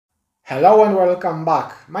Hello and welcome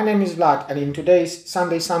back. My name is Vlad, and in today's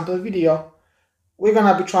Sunday sample video we're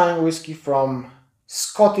gonna be trying whiskey from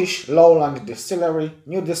Scottish Lowland Distillery,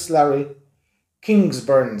 new distillery,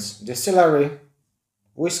 Kingsbarns Distillery,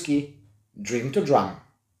 Whisky Dream to Dram.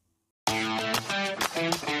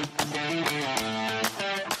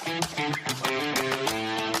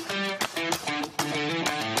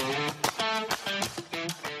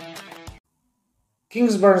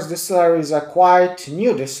 Kingsbarns Distillery is a quite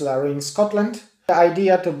new distillery in Scotland. The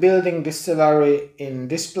idea to building distillery in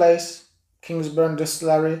this place, Kingsbarns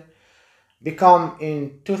Distillery, became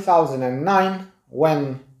in 2009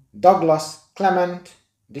 when Douglas Clement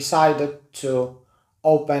decided to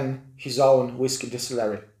open his own whiskey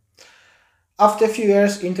distillery. After a few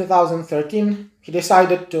years, in 2013, he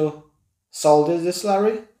decided to sell this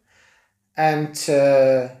distillery, and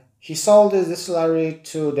he sold this distillery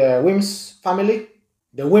to the Wims family.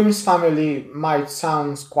 The Wims family might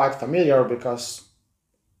sound quite familiar because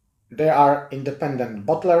they are independent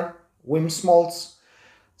bottler, Wims Malts.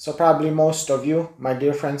 So probably most of you, my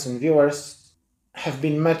dear friends and viewers, have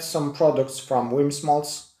been met some products from Wims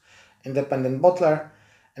Malts, independent bottler.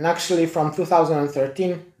 And actually from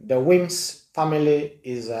 2013, the Wims family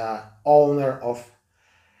is owner of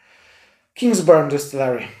Kingsbarns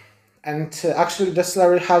Distillery. And actually the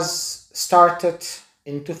distillery has started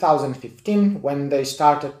in 2015 when they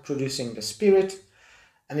started producing the spirit,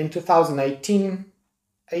 and in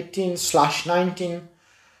 2018/19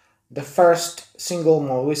 the first single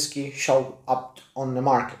malt whiskey showed up on the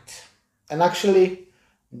market. And actually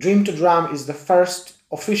Dream to Dram is the first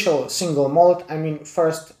official single malt,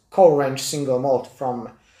 first core range single malt from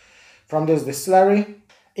this distillery.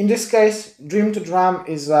 In this case, Dream to Dram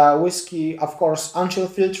is a whiskey, of course, unchill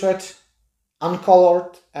filtered,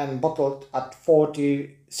 uncolored and bottled at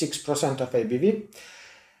 46% of ABV.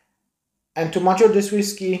 And to mature this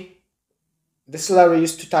whiskey, distillery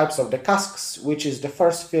used two types of the casks, which is the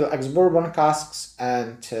first fill ex-bourbon casks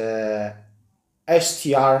and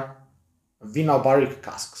STR vino barrique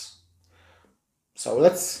casks. So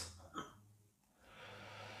let's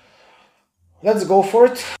go for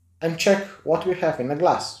it and check what we have in the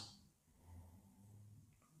glass.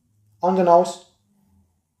 On the nose,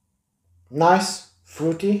 nice,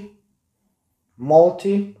 fruity,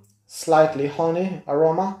 malty, slightly honey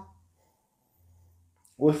aroma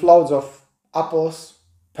with loads of apples,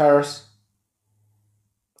 pears,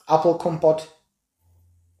 apple compote,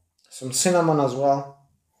 some cinnamon as well.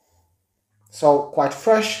 So quite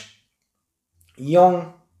fresh,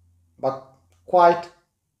 young, but quite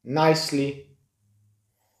nicely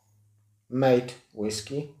made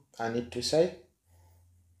whiskey, I need to say.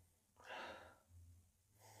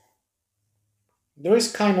 There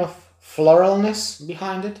is kind of floralness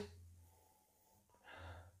behind it.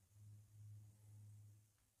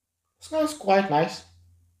 Smells quite nice.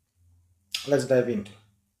 Let's dive into.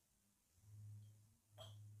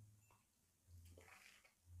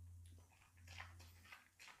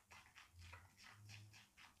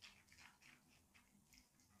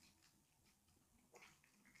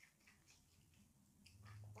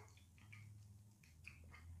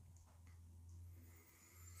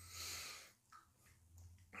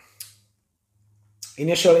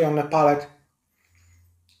 Initially on the palate,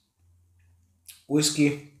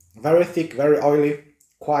 whiskey, very thick, very oily,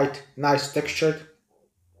 quite nice textured,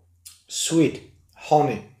 sweet,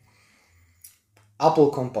 honey, apple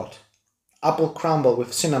compote, apple crumble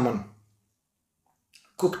with cinnamon,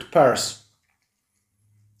 cooked pears,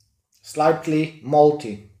 slightly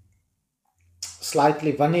malty,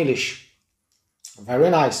 slightly vanillish, very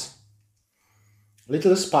nice,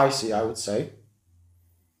 little spicy, I would say.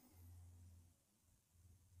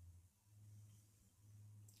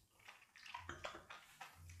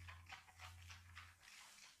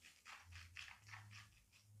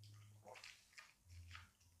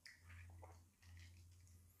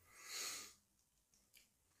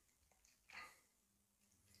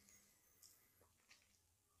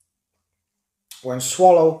 When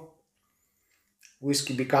swallow,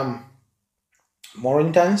 whiskey become more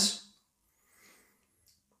intense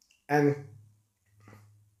and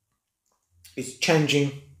it's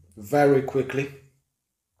changing very quickly.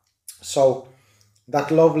 So that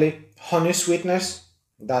lovely honey sweetness,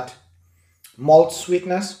 that malt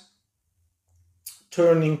sweetness,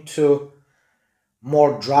 turning to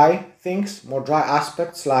more dry things, more dry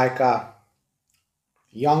aspects like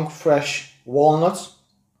young fresh walnuts,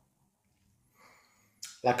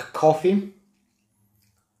 like coffee,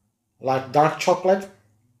 like dark chocolate,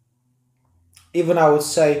 even I would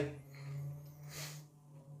say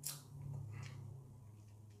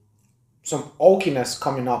some oakiness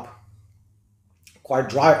coming up quite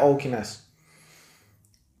dry oakiness.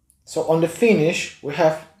 So on the finish we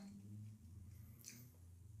have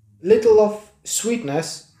little of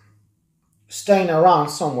sweetness staying around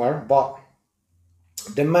somewhere, but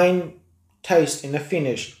the main taste in the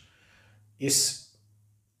finish is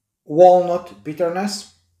walnut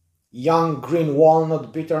bitterness, young green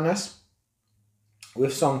walnut bitterness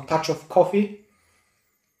with some touch of coffee,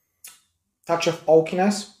 touch of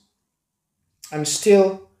oakiness, and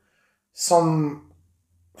still some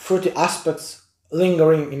fruity aspects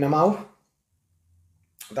lingering in the mouth.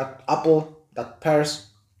 That apple, that pears,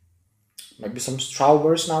 maybe some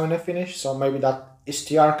strawberries now in the finish, so maybe that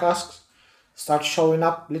STR casks start showing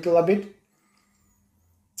up little a bit.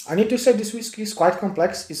 I need to say this whiskey is quite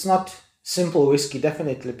complex. It's not simple whiskey,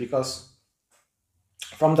 definitely, because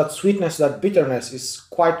from that sweetness, that bitterness is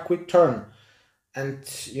quite quick turn, and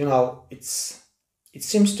you know, it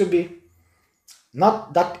seems to be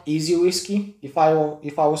not that easy whiskey. If I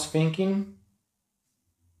was thinking,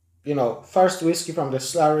 you know, first whiskey from the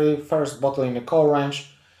distillery, first bottle in the core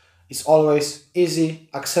range, is always easy,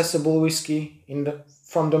 accessible whiskey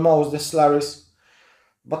from the most distilleries.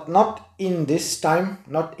 But not in this time,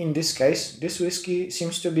 not in this case. This whiskey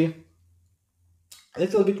seems to be a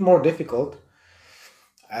little bit more difficult.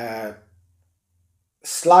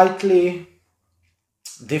 Slightly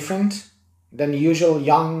different than usual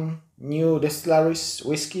young, new distilleries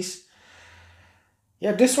whiskies.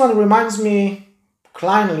 Yeah, this one reminds me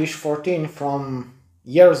Clynelish 14 from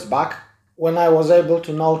years back, when I was able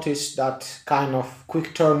to notice that kind of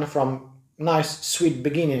quick turn from nice sweet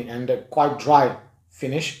beginning and a quite dry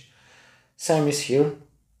finish. Same is here.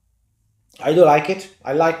 I do like it.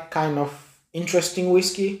 I like kind of interesting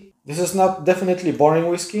whiskey. This is not definitely boring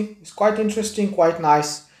whiskey. It's quite interesting, quite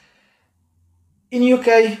nice. In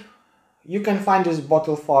UK, you can find this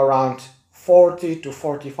bottle for around 40 to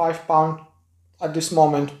 45 pounds at this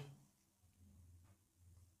moment.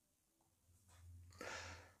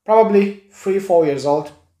 Probably 3-4 years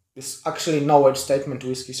old. It's actually no age statement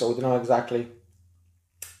whiskey, so we don't know exactly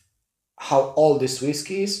how old this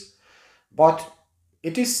whiskey is, but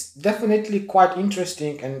it is definitely quite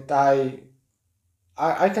interesting, and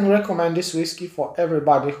I can recommend this whiskey for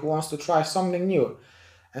everybody who wants to try something new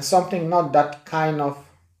and something not that kind of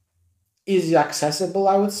easy accessible,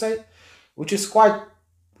 I would say, which is quite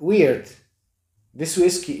weird. This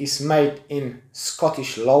whiskey is made in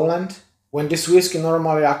Scottish lowland, when this whiskey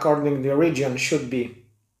normally, according to the region, should be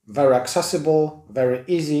very accessible, very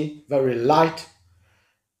easy, very light.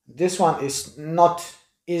 This one is not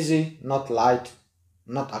easy, not light,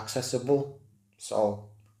 not accessible, so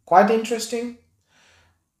quite interesting.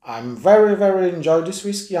 I'm very enjoy this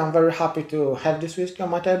whiskey. I'm very happy to have this whiskey on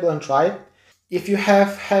my table and try it. If you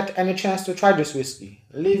have had any chance to try this whiskey,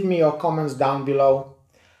 leave me your comments down below.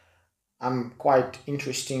 I'm quite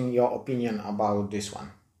interested in your opinion about this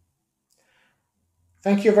one.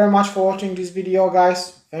 Thank you very much for watching this video,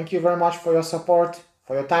 guys. Thank you very much for your support,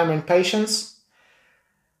 for your time and patience.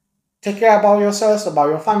 Take care about yourselves, about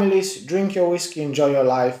your families, drink your whiskey, enjoy your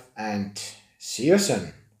life, and see you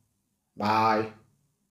soon. Bye.